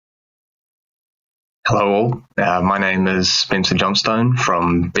Hello all, my name is Spencer Johnstone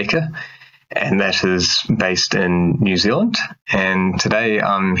from Beca, and that is based in New Zealand. And today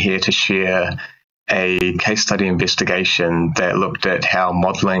I'm here to share a case study investigation that looked at how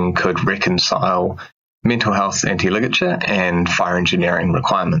modelling could reconcile mental health anti-ligature and fire engineering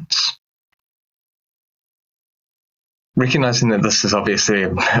requirements. Recognising that this is obviously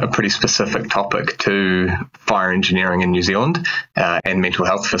a pretty specific topic to fire engineering in New Zealand and mental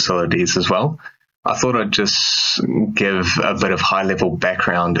health facilities as well, I thought I'd just give a bit of high-level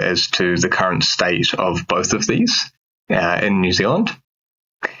background as to the current state of both of these in New Zealand.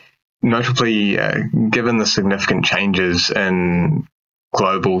 Notably, given the significant changes in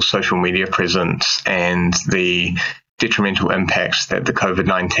global social media presence and the detrimental impacts that the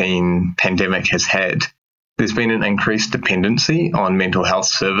COVID-19 pandemic has had, there's been an increased dependency on mental health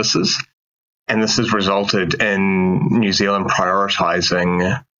services, and this has resulted in New Zealand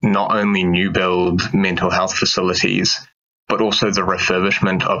prioritising not only new build mental health facilities, but also the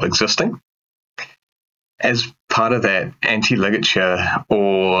refurbishment of existing. As part of that, anti-ligature,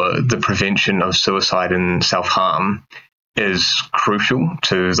 or the prevention of suicide and self-harm, is crucial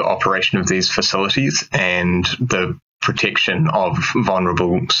to the operation of these facilities and the protection of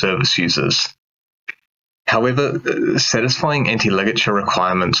vulnerable service users. However, satisfying anti-ligature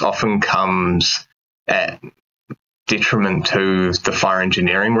requirements often comes at detriment to the fire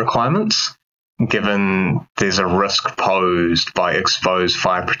engineering requirements, given there's a risk posed by exposed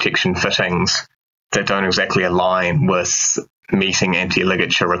fire protection fittings that don't exactly align with meeting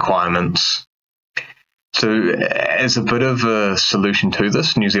anti-ligature requirements. So as a bit of a solution to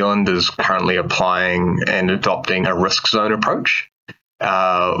this, New Zealand is currently applying and adopting a risk zone approach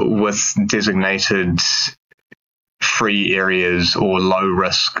with designated free areas or low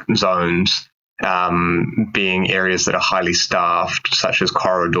risk zones being areas that are highly staffed, such as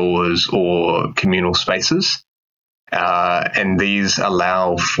corridors or communal spaces. And these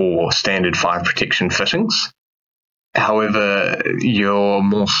allow for standard fire protection fittings. However, your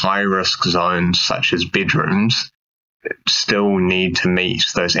more high-risk zones, such as bedrooms, still need to meet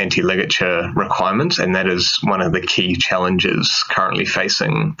those anti-ligature requirements, and that is one of the key challenges currently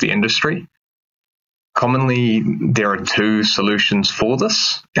facing the industry. Commonly, there are two solutions for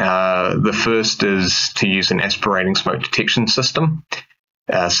this. The first is to use an aspirating smoke detection system,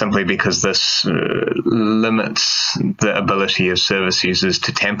 simply because this limits the ability of service users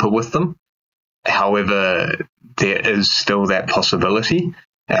to tamper with them. However, there is still that possibility,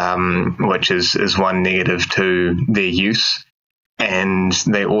 which is one negative to their use, and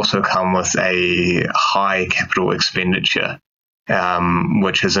they also come with a high capital expenditure,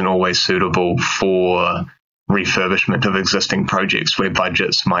 which isn't always suitable for refurbishment of existing projects where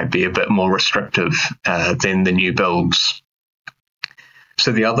budgets might be a bit more restrictive than the new builds.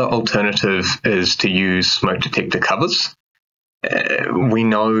 So the other alternative is to use smoke detector covers. We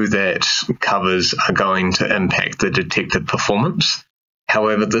know that covers are going to impact the detected performance.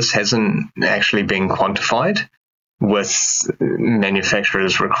 However, this hasn't actually been quantified, with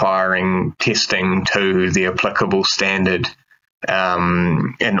manufacturers requiring testing to the applicable standard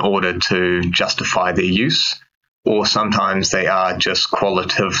in order to justify their use, or sometimes they are just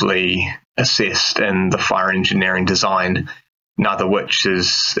qualitatively assessed in the fire engineering design, neither which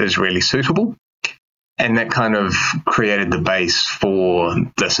is really suitable. And that kind of created the base for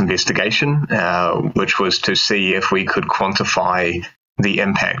this investigation, which was to see if we could quantify the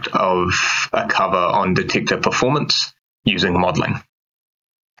impact of a cover on detector performance using modelling.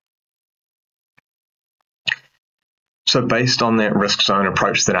 So based on that risk zone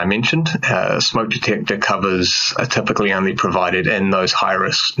approach that I mentioned, smoke detector covers are typically only provided in those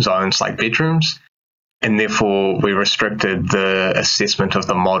high-risk zones like bedrooms, and therefore we restricted the assessment of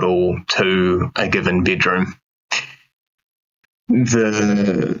the model to a given bedroom.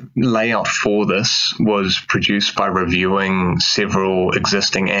 The layout for this was produced by reviewing several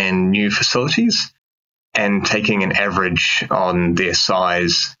existing and new facilities and taking an average on their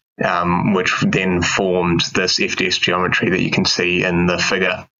size, which then formed this FDS geometry that you can see in the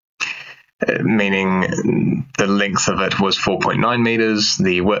figure, meaning the length of it was 4.9 meters,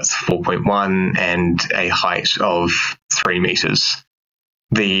 the width 4.1, and a height of 3 meters.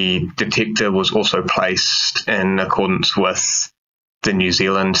 The detector was also placed in accordance with the New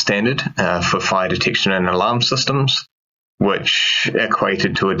Zealand standard for fire detection and alarm systems, which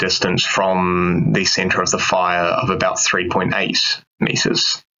equated to a distance from the centre of the fire of about 3.8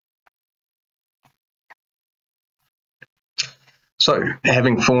 meters. So,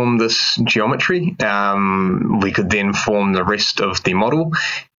 having formed this geometry, we could then form the rest of the model,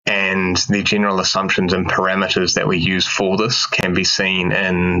 and the general assumptions and parameters that we use for this can be seen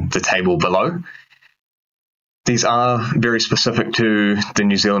in the table below. These are very specific to the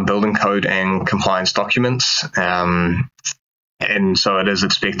New Zealand Building Code and compliance documents, and so it is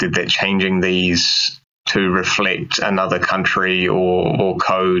expected that changing these to reflect another country or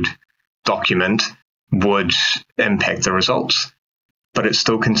code document would impact the results. But it's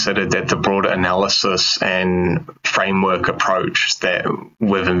still considered that the broader analysis and framework approach that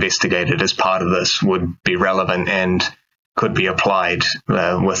we've investigated as part of this would be relevant and could be applied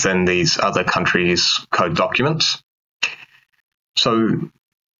within these other countries' code documents. So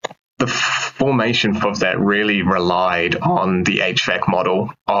the formation of that really relied on the HVAC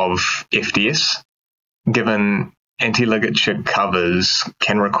model of FDS, given anti-ligature covers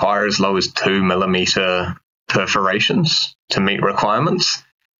can require as low as 2 millimeter perforations to meet requirements,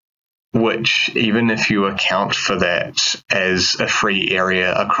 which, even if you account for that as a free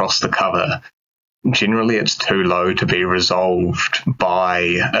area across the cover, generally it's too low to be resolved by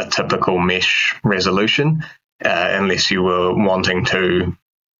a typical mesh resolution, unless you were wanting to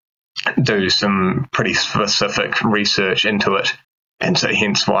do some pretty specific research into it, and so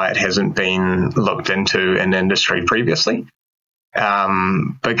hence why it hasn't been looked into in industry previously.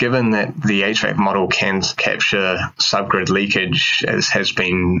 But given that the HVAC model can capture subgrid leakage, as has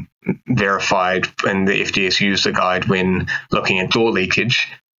been verified in the FDS user guide when looking at door leakage,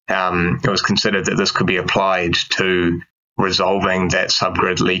 it was considered that this could be applied to resolving that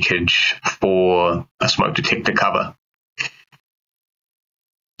subgrid leakage for a smoke detector cover.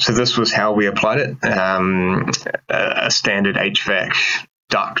 So this was how we applied it. A standard HVAC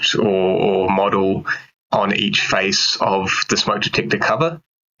duct or model on each face of the smoke detector cover,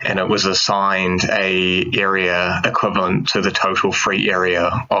 and it was assigned a area equivalent to the total free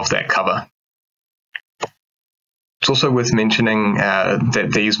area of that cover. It's also worth mentioning that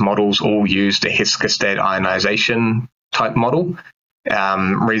these models all used a Heskestad ionization type model.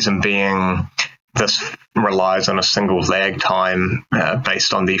 Reason being, this relies on a single lag time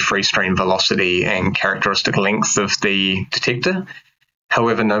based on the free stream velocity and characteristic length of the detector.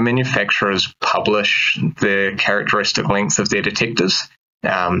 However, no manufacturers publish the characteristic length of their detectors,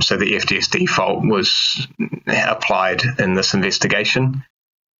 so the FDS default was applied in this investigation.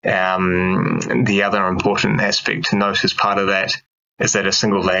 The other important aspect to note as part of that is that a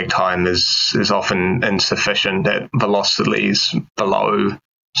single lag time is often insufficient at velocities below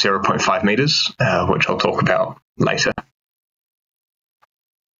 0.5 meters, which I'll talk about later.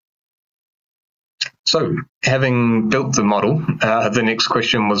 So, having built the model, the next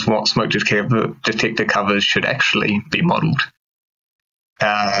question was what smoke detector covers should actually be modelled.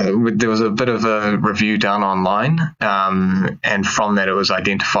 There was a bit of a review done online, and from that it was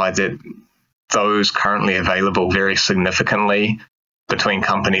identified that those currently available vary significantly between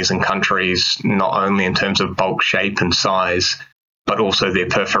companies and countries, not only in terms of bulk shape and size, but also their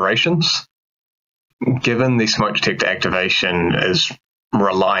perforations. Given the smoke detector activation is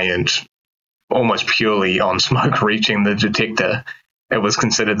reliant almost purely on smoke reaching the detector, it was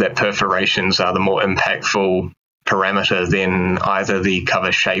considered that perforations are the more impactful parameter than either the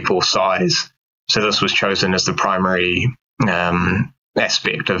cover shape or size. So this was chosen as the primary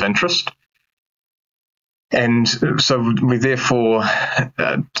aspect of interest. And so we therefore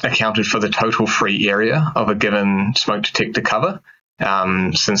accounted for the total free area of a given smoke detector cover,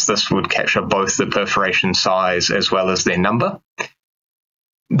 since this would capture both the perforation size as well as their number.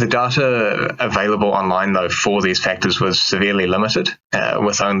 The data available online, though, for these factors was severely limited,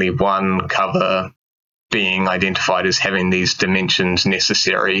 with only one cover being identified as having these dimensions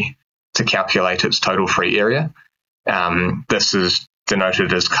necessary to calculate its total free area. This is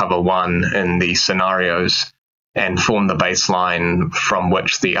denoted as cover 1 in these scenarios and form the baseline from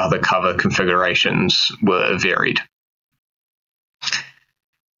which the other cover configurations were varied.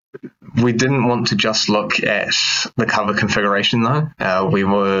 We didn't want to just look at the cover configuration, though. We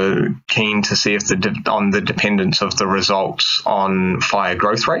were keen to see if on the dependence of the results on fire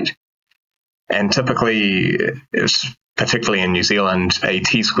growth rate. And typically, particularly in New Zealand, a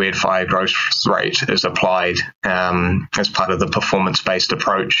T-squared fire growth rate is applied as part of the performance-based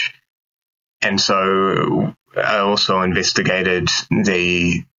approach. And so I also investigated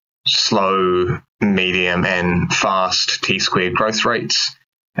the slow, medium, and fast T-squared growth rates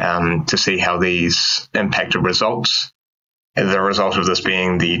to see how these impacted results, the result of this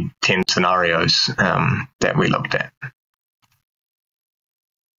being the 10 scenarios that we looked at.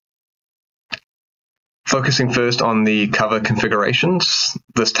 Focusing first on the cover configurations,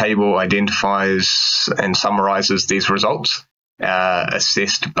 this table identifies and summarizes these results,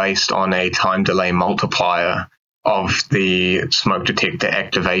 assessed based on a time delay multiplier of the smoke detector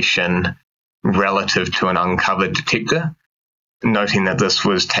activation relative to an uncovered detector. noting that this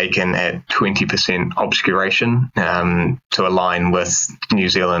was taken at 20% obscuration to align with New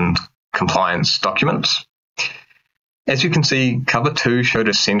Zealand compliance documents. As you can see, cover 2 showed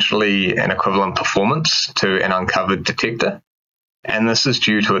essentially an equivalent performance to an uncovered detector, and this is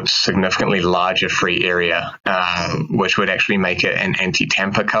due to its significantly larger free area, which would actually make it an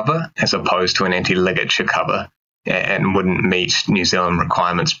anti-tamper cover as opposed to an anti-ligature cover, and wouldn't meet New Zealand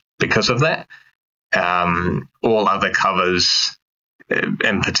requirements because of that. All other covers,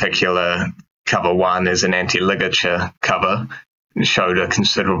 in particular cover 1 is an anti-ligature cover, showed a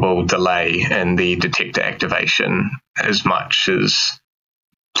considerable delay in the detector activation, as much as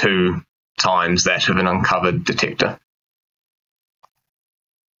 2 times that of an uncovered detector.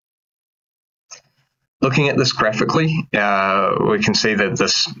 Looking at this graphically, we can see that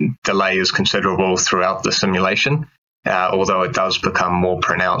this delay is considerable throughout the simulation, although it does become more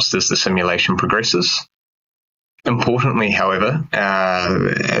pronounced as the simulation progresses. Importantly, however,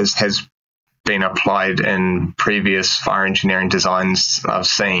 as has been applied in previous fire engineering designs I've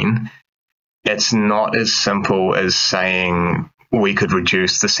seen, it's not as simple as saying we could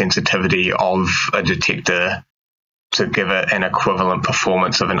reduce the sensitivity of a detector to give it an equivalent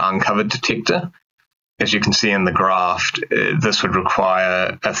performance of an uncovered detector. As you can see in the graph, this would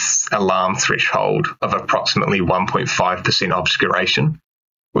require an alarm threshold of approximately 1.5% obscuration,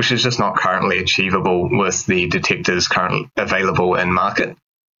 which is just not currently achievable with the detectors currently available in market.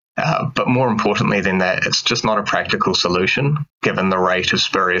 But more importantly than that, it's just not a practical solution given the rate of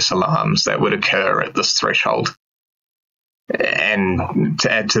spurious alarms that would occur at this threshold. And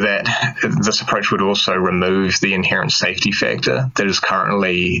to add to that, this approach would also remove the inherent safety factor that is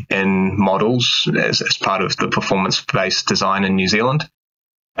currently in models as part of the performance-based design in New Zealand.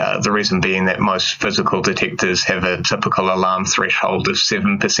 The reason being that most physical detectors have a typical alarm threshold of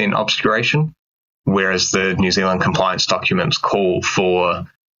 7% obscuration, whereas the New Zealand compliance documents call for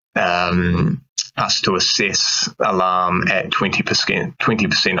us to assess alarm at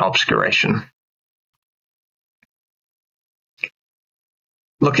 20% obscuration.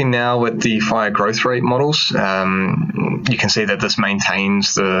 Looking now at the fire growth rate models, you can see that this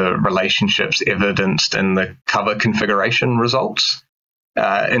maintains the relationships evidenced in the cover configuration results.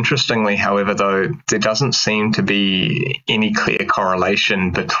 Interestingly, however, though, there doesn't seem to be any clear correlation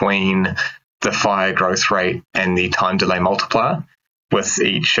between the fire growth rate and the time delay multiplier, with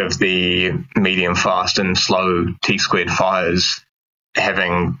each of the medium, fast, and slow T-squared fires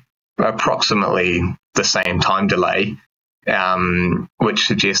having approximately the same time delay, which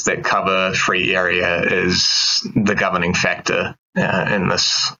suggests that cover free area is the governing factor in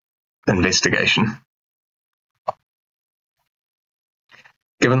this investigation.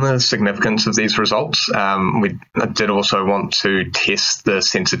 Given the significance of these results, we did also want to test the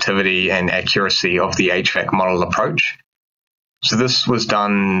sensitivity and accuracy of the HVAC model approach. So this was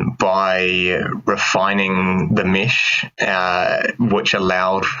done by refining the mesh, which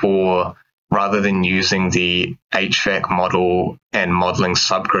allowed for, rather than using the HVAC model and modeling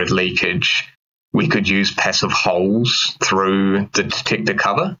subgrid leakage, we could use passive holes through the detector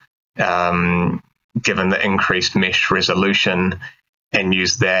cover, given the increased mesh resolution, and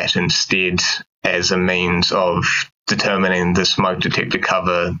use that instead as a means of determining the smoke detector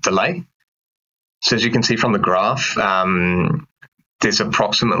cover delay. So as you can see from the graph, there's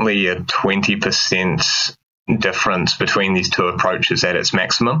approximately a 20% difference between these two approaches at its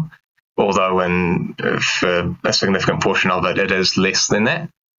maximum, although for a significant portion of it, it is less than that.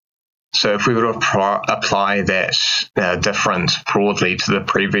 So if we were to apply that difference broadly to the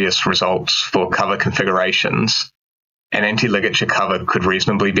previous results for cover configurations, an anti-ligature cover could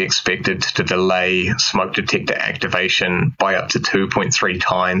reasonably be expected to delay smoke detector activation by up to 2.3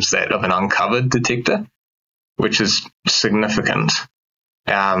 times that of an uncovered detector, which is significant.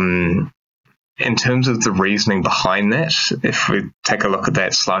 In terms of the reasoning behind that, if we take a look at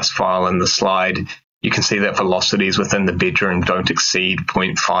that slice file in the slide, you can see that velocities within the bedroom don't exceed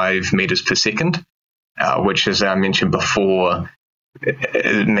 0.5 meters per second, which, as I mentioned before,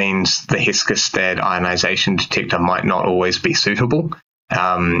 it means the Heskestad ionization detector might not always be suitable.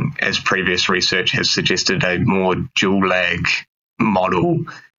 As previous research has suggested, a more dual lag model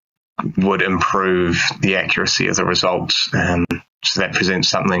would improve the accuracy of the results. So that presents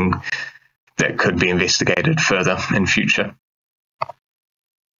something that could be investigated further in future.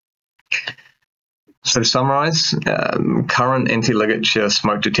 So to summarize, current anti-ligature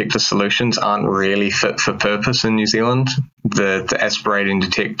smoke detector solutions aren't really fit for purpose in New Zealand. The aspirating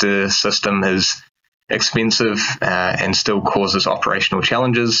detector system is expensive and still causes operational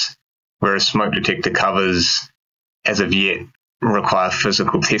challenges, whereas smoke detector covers, as of yet, require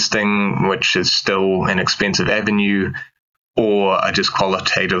physical testing, which is still an expensive avenue, or are just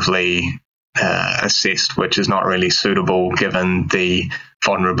qualitatively assessed, which is not really suitable given the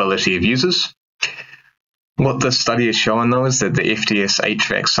vulnerability of users. What this study has shown, though, is that the FDS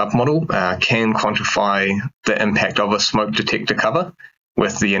HVAC submodel can quantify the impact of a smoke detector cover,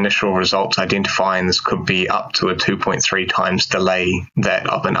 with the initial results identifying this could be up to a 2.3 times delay that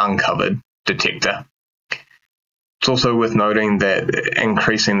of an uncovered detector. It's also worth noting that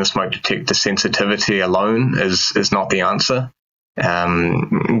increasing the smoke detector sensitivity alone is not the answer,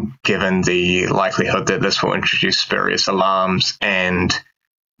 given the likelihood that this will introduce spurious alarms and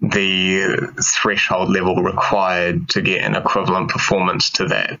the threshold level required to get an equivalent performance to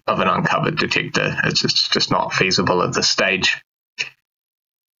that of an uncovered detector. It's just not feasible at this stage.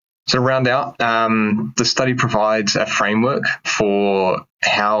 So to round out, the study provides a framework for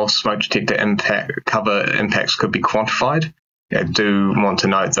how smoke detector cover impacts could be quantified. I do want to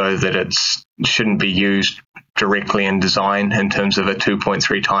note, though, that it shouldn't be used directly in design in terms of a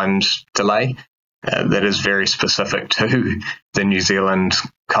 2.3 times delay. That is very specific to the New Zealand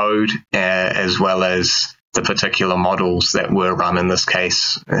code, as well as the particular models that were run in this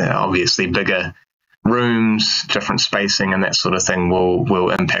case. Obviously, bigger rooms, different spacing, and that sort of thing will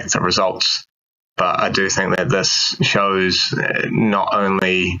impact the results. But I do think that this shows not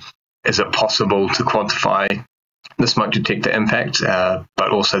only is it possible to quantify the smoke detector impact, but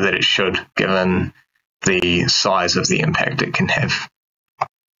also that it should, given the size of the impact it can have.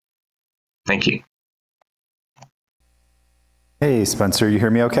 Thank you. Hey, Spencer, you hear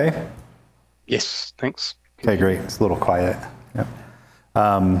me okay? Yes, thanks. Okay, great. It's a little quiet. Yep.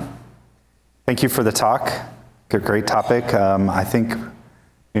 Thank you for the talk. Great topic. I think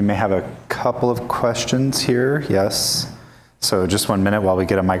we may have a couple of questions here. Yes. So just 1 minute while we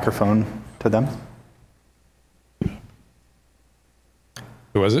get a microphone to them.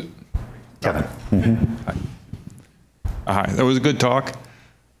 Who was it? Kevin. Mm-hmm. Hi. That was a good talk.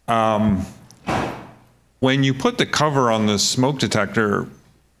 When you put the cover on the smoke detector,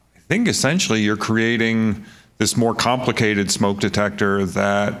 I think essentially you're creating this more complicated smoke detector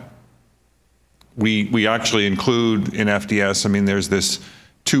that we actually include in FDS. I mean, there's this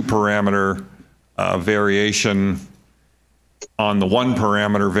 2-parameter variation on the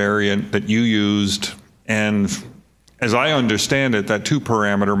 1-parameter variant that you used. And as I understand it, that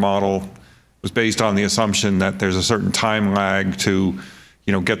 2-parameter model was based on the assumption that there's a certain time lag to,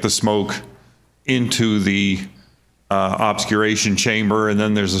 get the smoke into the obscuration chamber, and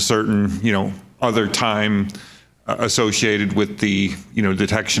then there's a certain, other time associated with the,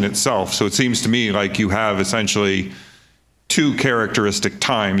 detection itself. So it seems to me like you have essentially 2 characteristic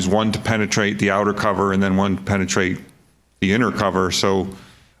times, one to penetrate the outer cover and then one to penetrate the inner cover. So,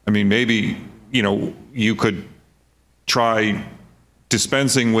 I mean, maybe, you could try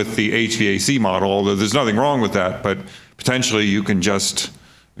dispensing with the HVAC model, although there's nothing wrong with that, but potentially you can just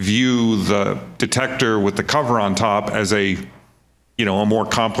view the detector with the cover on top as a more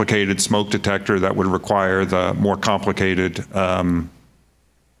complicated smoke detector that would require the more complicated,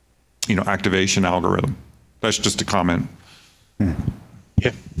 activation algorithm. That's just a comment.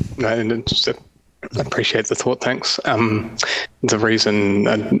 Yeah, no, and I appreciate the thought, thanks. The reason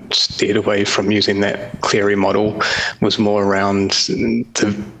I steered away from using that Cleary model was more around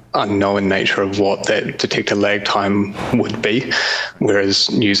the unknown nature of what that detector lag time would be, whereas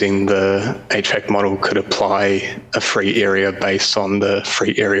using the HVAC model could apply a free area based on the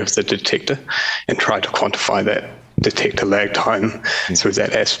free area of the detector and try to quantify that detector lag time through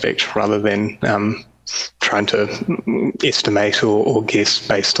that aspect rather than trying to estimate or guess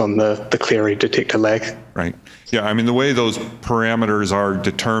based on the Cleary detector lag. Right. Yeah, I mean, the way those parameters are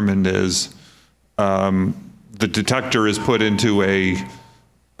determined is the detector is put into a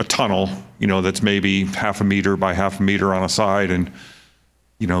tunnel, that's maybe 0.5 meter by 0.5 meter on a side, and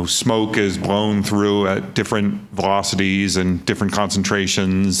smoke is blown through at different velocities and different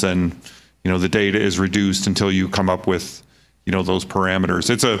concentrations, and the data is reduced until you come up with those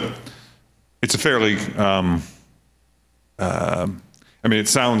parameters. It's a fairly I mean, it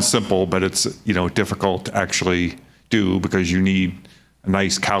sounds simple, but it's difficult to actually do because you need a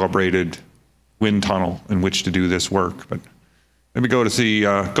nice calibrated wind tunnel in which to do this work. But maybe go see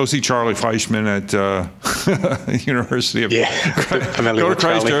Charlie Fleischman at University of. Yeah, go to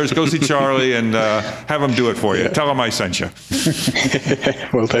Christchurch, go see Charlie, and have him do it for you. Yeah. Tell him I sent you.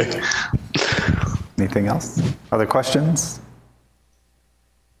 Will do. Anything else? Other questions?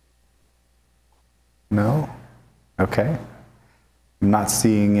 No? Okay. I'm not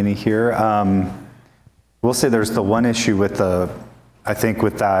seeing any here. We'll say there's the one issue with I think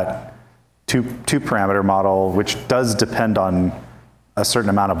with that two parameter model, which does depend on a certain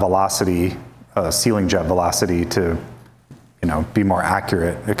amount of velocity, ceiling jet velocity to be more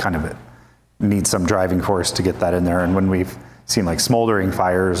accurate. It kind of needs some driving force to get that in there. And when we've seen like smoldering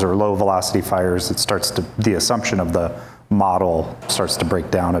fires or low velocity fires, it starts to, the assumption of the model starts to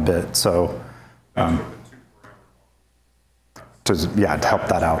break down a bit. So, to help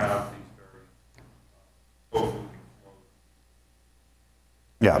that out.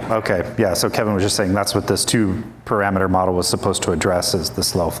 Yeah, okay. Yeah, so Kevin was just saying that's what this 2-parameter model was supposed to address, is the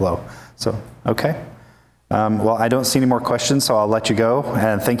slow flow. So, okay. Well, I don't see any more questions, so I'll let you go.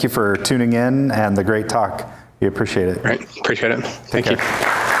 And thank you for tuning in and the great talk. We appreciate it. Right, appreciate it. Thank you.